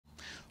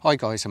Hi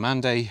guys, I'm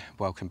Andy.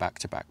 Welcome back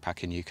to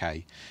Backpacking UK.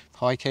 If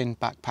hiking,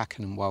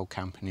 backpacking and wild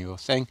camping are your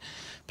thing,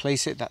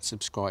 please hit that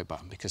subscribe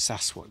button because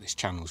that's what this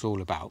channel's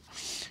all about.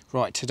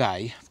 Right,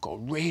 today I've got a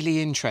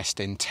really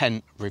interesting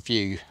tent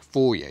review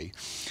for you.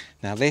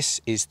 Now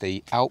this is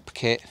the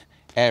Alpkit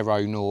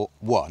Aeronaut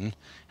 1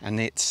 and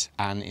it's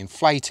an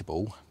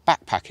inflatable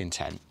backpacking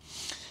tent.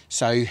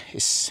 So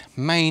it's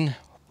main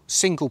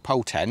single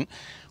pole tent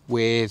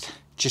with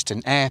just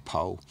an air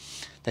pole.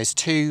 There's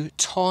two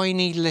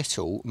tiny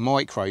little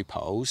micro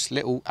poles,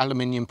 little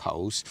aluminium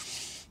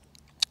poles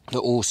that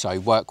also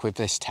work with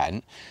this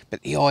tent.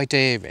 But the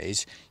idea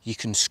is you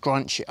can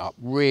scrunch it up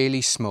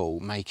really small,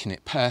 making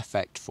it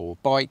perfect for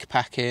bike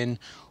packing,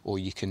 or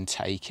you can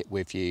take it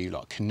with you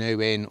like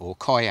canoeing or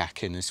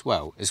kayaking as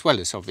well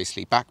as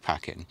obviously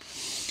backpacking.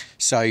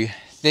 So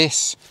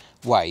this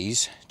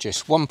weighs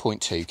just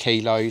 1.2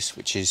 kilos,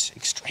 which is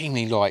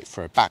extremely light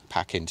for a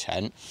backpacking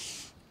tent.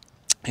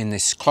 In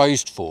this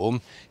closed form,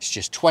 it's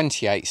just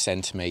 28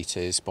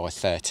 centimetres by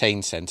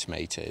 13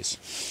 centimetres.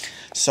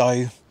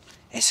 So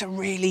it's a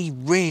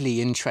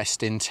really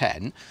interesting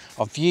tent.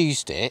 I've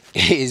used it,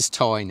 it is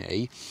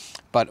tiny,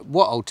 but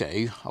what I'll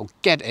do, I'll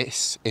get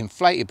this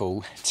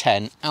inflatable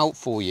tent out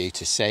for you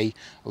to see.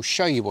 I'll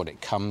show you what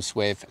it comes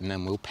with and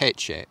then we'll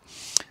pitch it.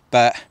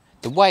 But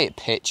the way it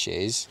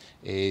pitches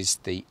is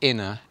the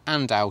inner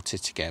and outer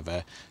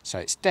together, so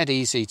it's dead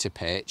easy to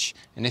pitch,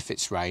 and if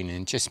it's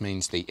raining just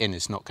means the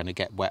inner's not going to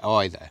get wet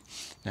either.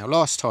 Now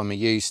last time I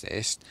used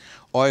this,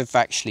 I've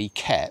actually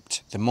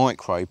kept the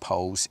micro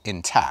poles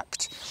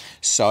intact,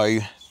 so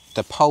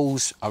the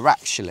poles are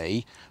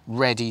actually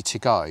ready to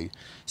go.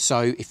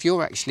 So if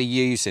you're actually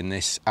using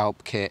this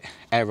Alpkit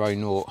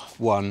Aeronaut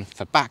 1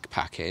 for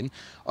backpacking,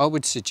 I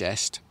would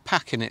suggest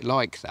packing it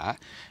like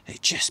that.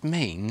 It just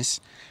means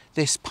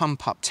this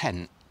pump up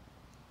tent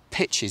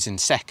pitches in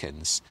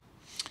seconds.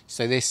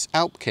 So this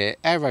Alpkit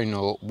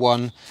Aeronaut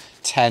 1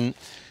 tent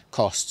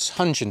costs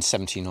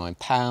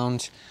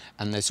 £179,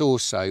 and there's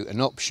also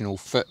an optional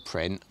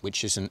footprint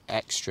which is an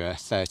extra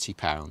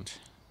 £30.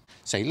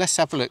 So let's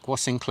have a look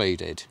what's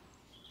included.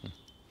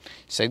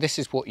 So this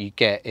is what you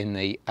get in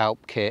the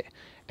Alpkit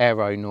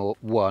Aeronaut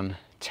 1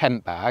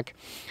 tent bag.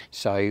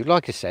 So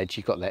like I said,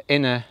 you've got the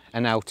inner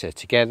and outer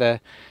together.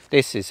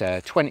 This is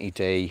a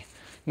 20D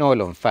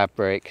nylon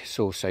fabric. It's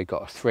also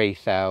got a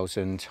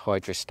 3000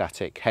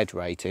 hydrostatic head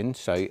rating,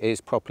 so it is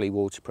properly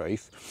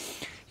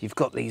waterproof. You've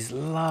got these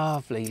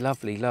lovely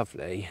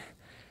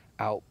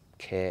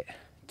Alpkit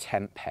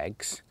tent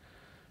pegs.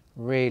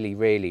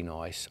 Really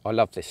nice. I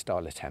love this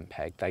style of tent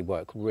peg. They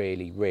work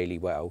really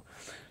well.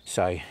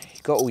 So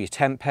you've got all your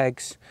tent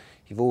pegs.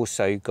 You've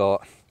also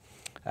got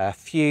a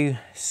few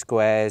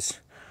squares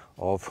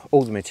of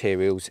all the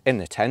materials in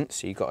the tent,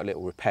 so you've got a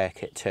little repair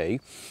kit too.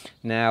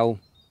 Now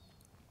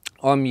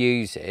I'm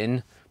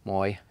using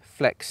my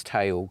Flex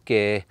Tail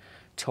Gear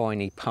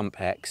Tiny Pump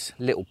X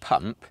little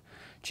pump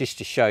just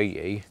to show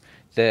you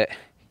that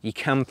you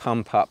can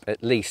pump up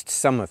at least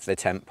some of the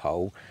tent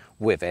pole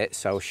with it,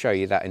 so I'll show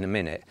you that in a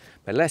minute.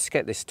 But let's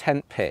get this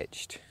tent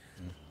pitched.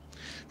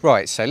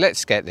 Right, so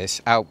let's get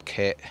this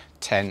Alpkit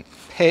tent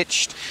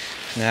pitched.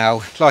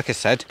 Now, like I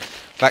said,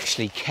 I've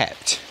actually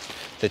kept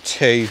the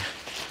two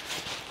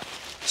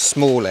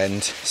small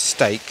end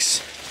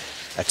stakes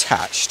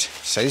attached,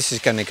 so this is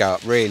going to go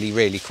up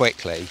really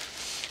quickly.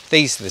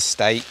 These are the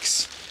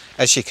stakes.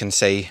 As you can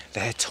see,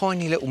 they're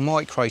tiny little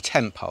micro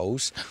tent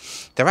poles.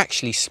 They're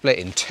actually split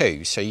in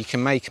two, so you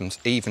can make them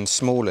even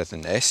smaller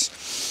than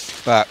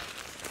this. But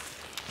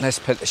let's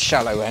put the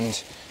shallow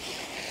end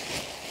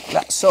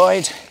that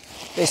side.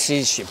 This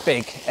is your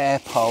big air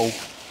pole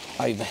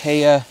over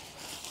here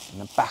in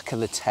the back of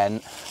the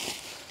tent.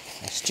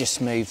 Let's just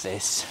move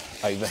this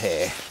over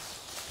here.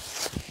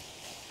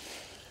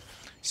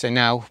 So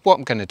now what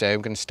I'm going to do,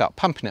 I'm going to start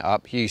pumping it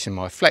up using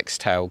my Flex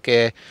Tail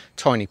Gear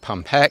Tiny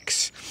Pump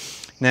X.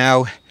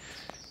 Now,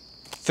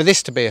 for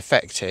this to be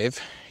effective,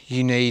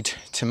 you need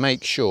to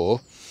make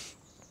sure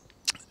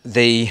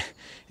the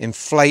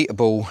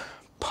inflatable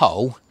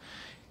pole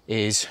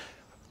is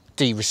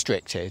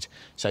de-restricted,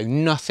 so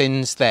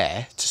nothing's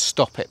there to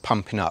stop it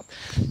pumping up.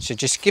 So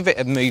just give it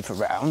a move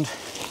around,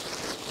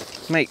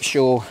 make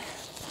sure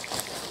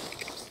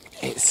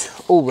it's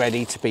all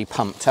ready to be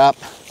pumped up.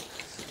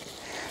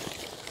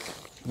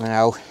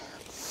 Now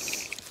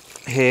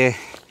here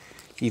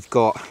you've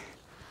got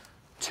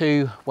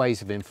two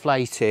ways of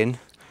inflating,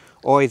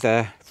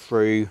 either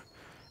through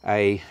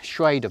a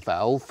Schrader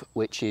valve,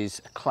 which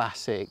is a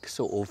classic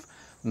sort of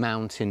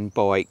mountain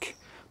bike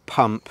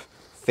pump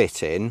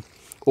fitting,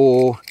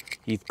 or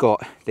you've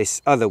got this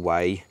other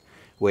way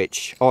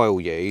which I'll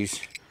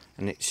use,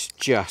 and it's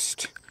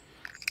just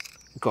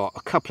got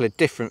a couple of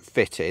different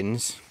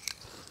fittings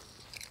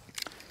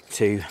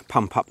to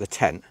pump up the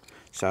tent.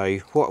 So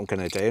what I'm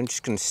going to do, I'm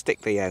just going to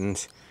stick the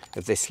end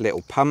of this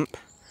little pump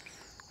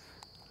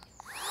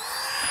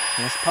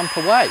and let's pump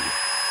away.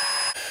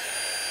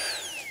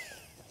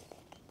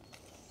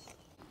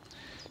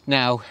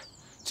 Now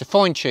to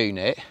fine tune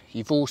it,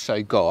 you've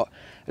also got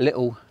a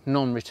little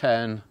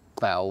non-return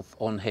valve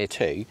on here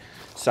too.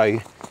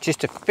 So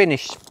just to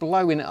finish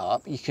blowing it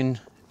up, you can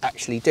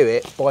actually do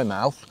it by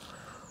mouth.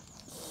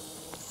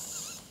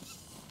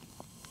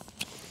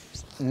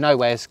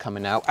 No air's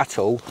coming out at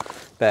all,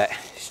 but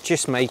it's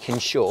just making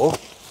sure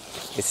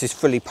this is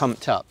fully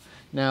pumped up.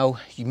 Now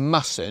you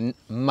mustn't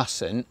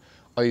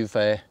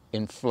over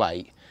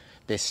inflate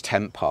this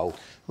tent pole.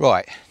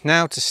 Right,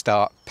 now to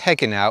start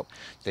pegging out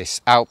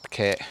this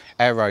Alpkit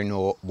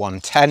Aeronaut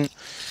 110.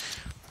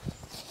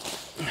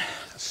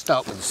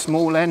 Start with the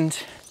small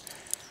end.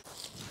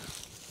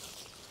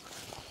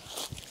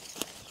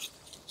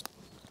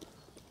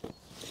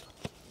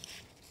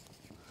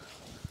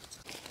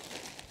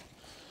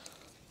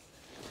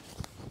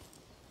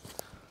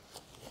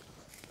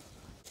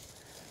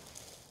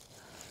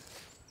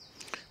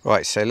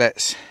 Right, so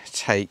let's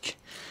take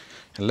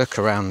a look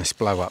around this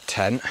blow-up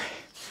tent.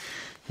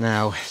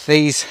 Now,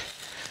 these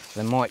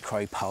are the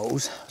micro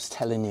poles I was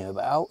telling you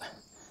about.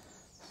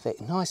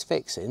 Nice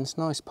fixings,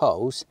 nice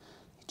poles.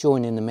 You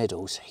join in the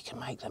middle so you can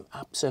make them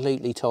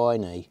absolutely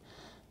tiny.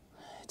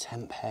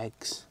 Tent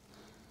pegs.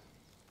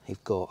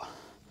 You've got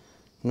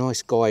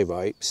nice guy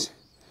ropes.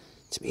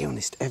 To be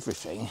honest,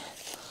 everything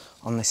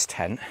on this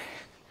tent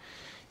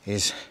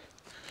is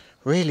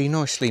really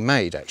nicely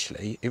made,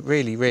 actually. It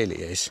really, really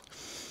is.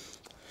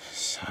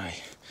 So,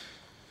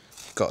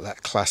 you've got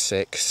that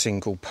classic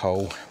single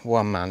pole,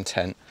 one-man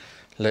tent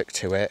look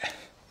to it.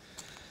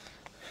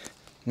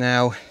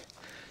 Now,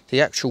 the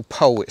actual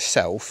pole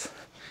itself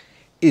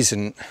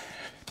isn't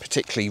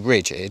particularly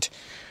rigid,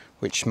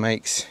 which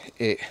makes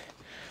it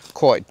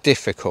quite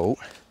difficult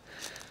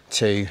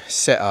to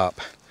set up.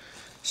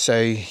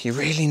 So you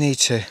really need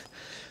to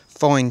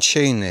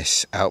fine-tune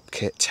this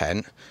Alpkit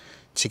tent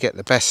to get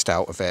the best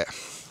out of it.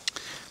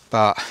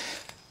 But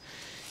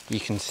you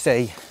can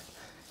see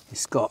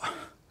it's got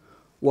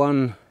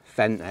one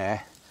vent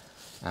there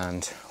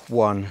and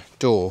one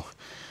door.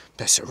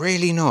 That's a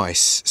really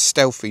nice,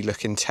 stealthy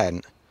looking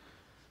tent.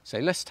 So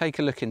let's take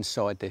a look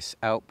inside this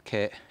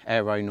Alpkit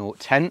Aeronaut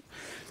tent.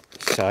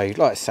 So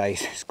like I say,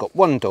 it's got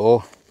one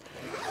door.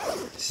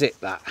 Zip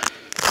that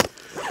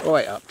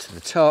right up to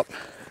the top.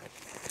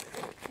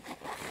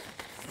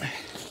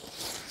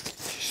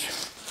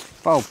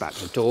 Fold back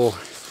the door.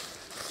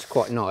 It's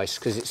quite nice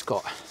because it's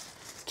got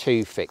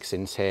two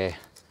fixings here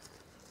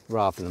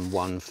rather than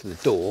one for the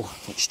door,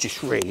 which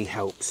just really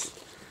helps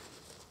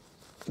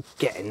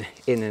getting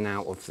in and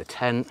out of the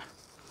tent.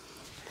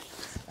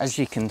 As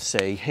you can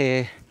see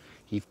here,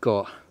 you've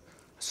got a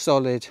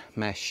solid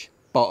mesh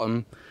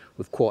bottom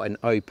with quite an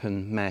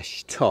open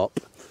mesh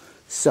top.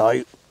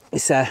 So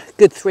it's a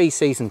good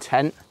 3-season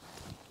tent.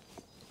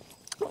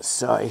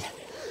 So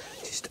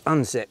just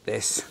unzip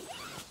this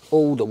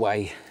all the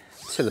way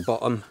to the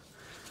bottom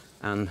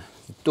and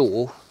the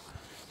door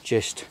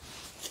just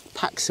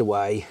packs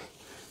away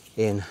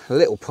in a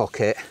little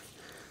pocket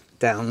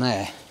down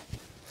there,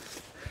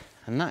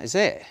 and that is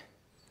it.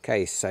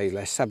 Okay, so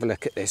let's have a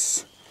look at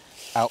this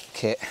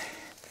Alpkit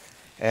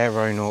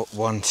Aeronaut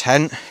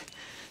 110.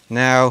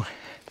 Now,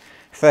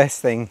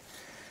 first thing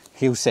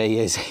you'll see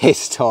is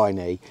it's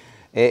tiny.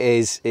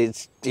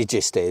 It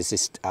just is.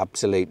 It's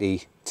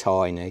absolutely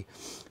tiny.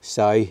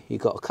 So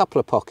you've got a couple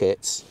of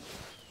pockets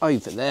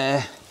over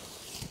there.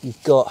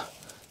 You've got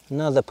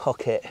another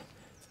pocket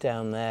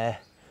down there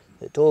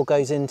the door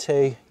goes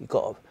into. You've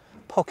got a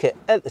pocket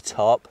at the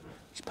top,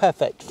 which is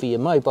perfect for your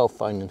mobile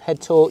phone and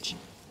head torch,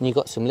 and you've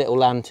got some little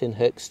lantern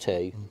hooks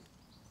too.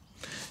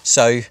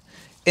 So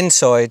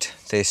inside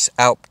this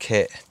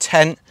Alpkit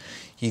tent,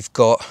 you've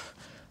got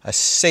a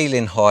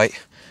ceiling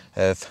height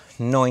of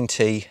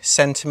 90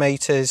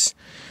 centimetres.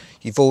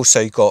 You've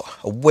also got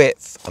a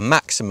width, a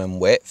maximum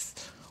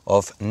width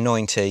of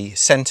 90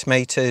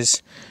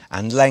 centimetres,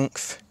 and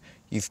length,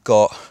 you've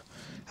got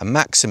a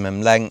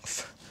maximum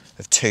length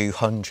of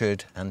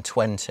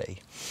 220.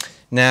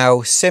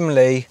 Now,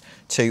 similarly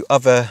to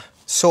other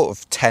sort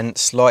of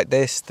tents like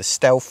this, the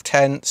stealth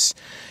tents,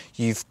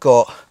 you've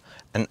got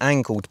an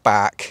angled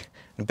back,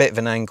 a bit of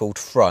an angled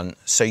front,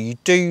 so you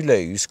do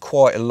lose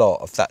quite a lot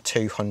of that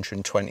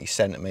 220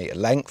 centimetre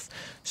length.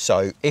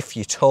 So if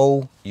you're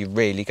tall, you're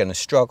really going to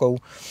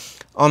struggle.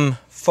 I'm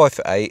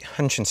 5'8",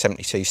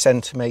 172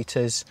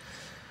 centimetres.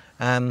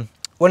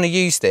 When I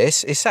use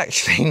this, it's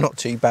actually not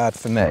too bad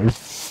for me.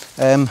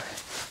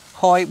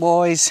 Height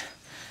wise,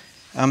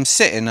 I'm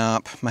sitting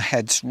up, my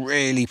head's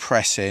really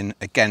pressing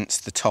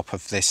against the top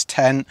of this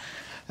tent.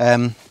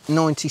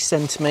 90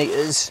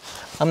 centimetres,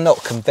 I'm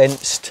not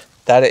convinced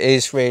that it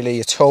is really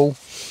at all.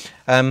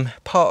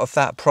 Part of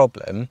that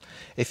problem,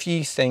 if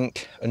you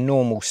think a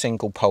normal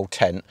single pole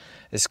tent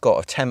has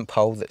got a tent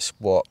pole that's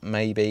what,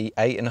 maybe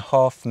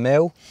 8.5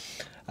 mil.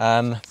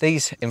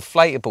 These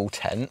inflatable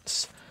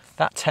tents,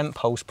 that tent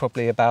pole's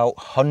probably about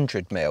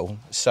 100 mil.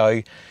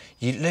 So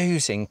you're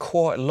losing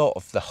quite a lot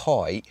of the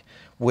height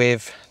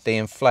with the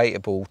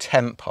inflatable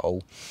tent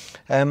pole.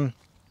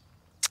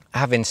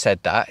 Having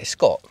said that, it's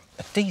got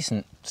a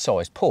decent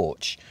sized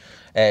porch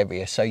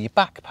area, so your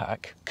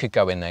backpack could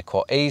go in there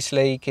quite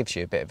easily, gives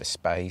you a bit of a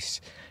space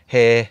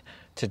here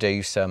to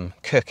do some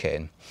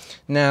cooking.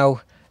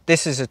 Now,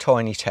 this is a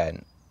tiny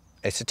tent.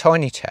 It's a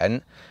tiny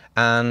tent,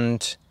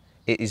 and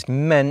it is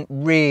meant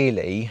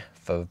really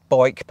for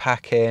bike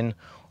packing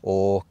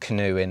or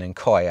canoeing and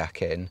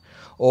kayaking,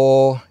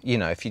 or, you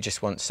know, if you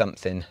just want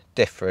something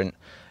different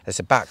as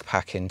a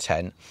backpacking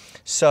tent.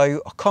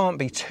 So I can't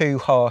be too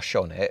harsh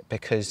on it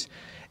because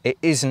it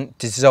isn't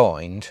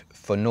designed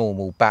for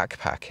normal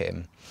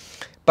backpacking,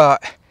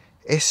 but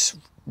it's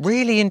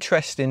really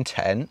interesting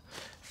tent,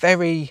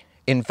 very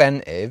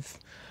inventive.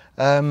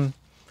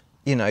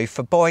 You know,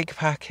 for bike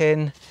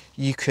packing,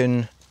 you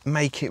can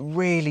make it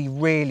really,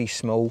 really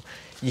small.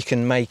 You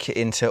can make it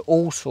into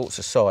all sorts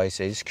of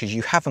sizes because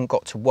you haven't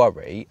got to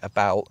worry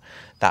about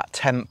that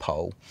tent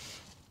pole.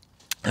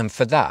 And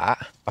for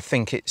that, I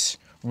think it's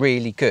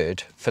really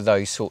good for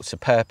those sorts of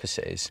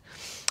purposes.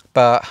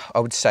 But I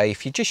would say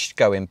if you're just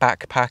going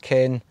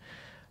backpacking,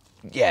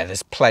 yeah,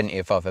 there's plenty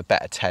of other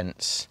better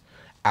tents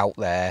out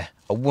there.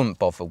 I wouldn't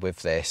bother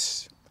with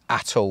this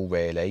at all,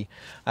 really.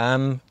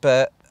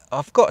 But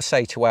I've got to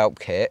say to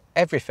Alpkit,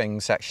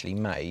 everything's actually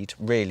made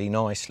really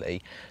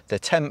nicely. The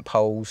tent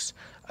poles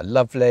are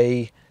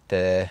lovely.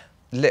 The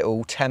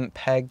little tent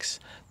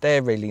pegs,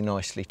 they're really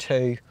nicely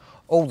too.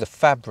 All the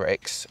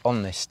fabrics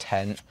on this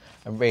tent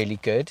are really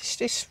good.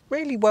 It's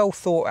really well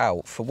thought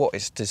out for what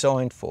it's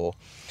designed for.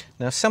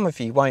 Now, some of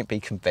you won't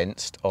be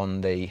convinced on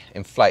the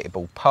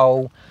inflatable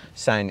pole,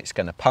 saying it's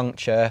going to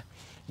puncture.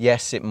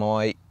 Yes, it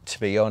might,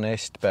 to be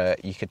honest,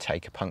 but you could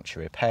take a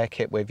puncture repair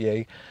kit with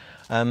you.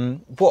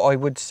 What I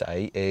would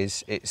say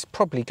is it's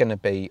probably going to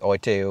be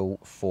ideal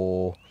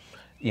for,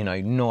 you know,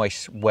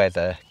 nice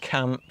weather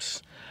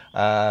camps,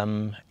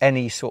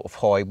 any sort of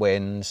high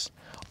winds.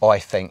 I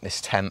think this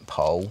tent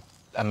pole,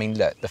 I mean,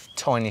 look, the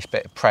tiniest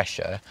bit of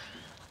pressure,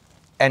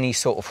 any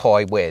sort of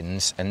high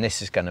winds, and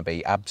this is going to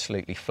be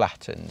absolutely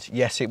flattened.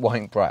 Yes, it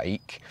won't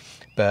break,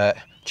 but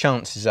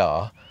chances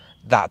are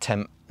that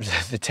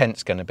the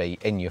tent's going to be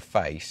in your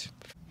face.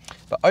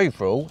 But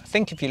overall, I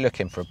think if you're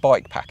looking for a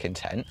bike packing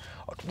tent,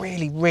 I'd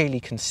really, really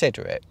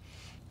consider it.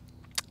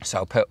 So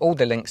I'll put all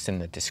the links in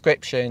the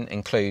description,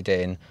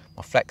 including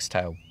my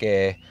FlexTail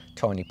gear,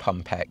 Tiny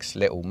Pump X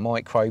little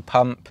micro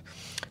pump.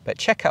 But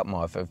check out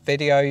my other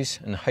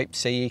videos, and I hope to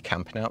see you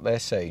camping out there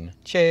soon.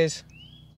 Cheers!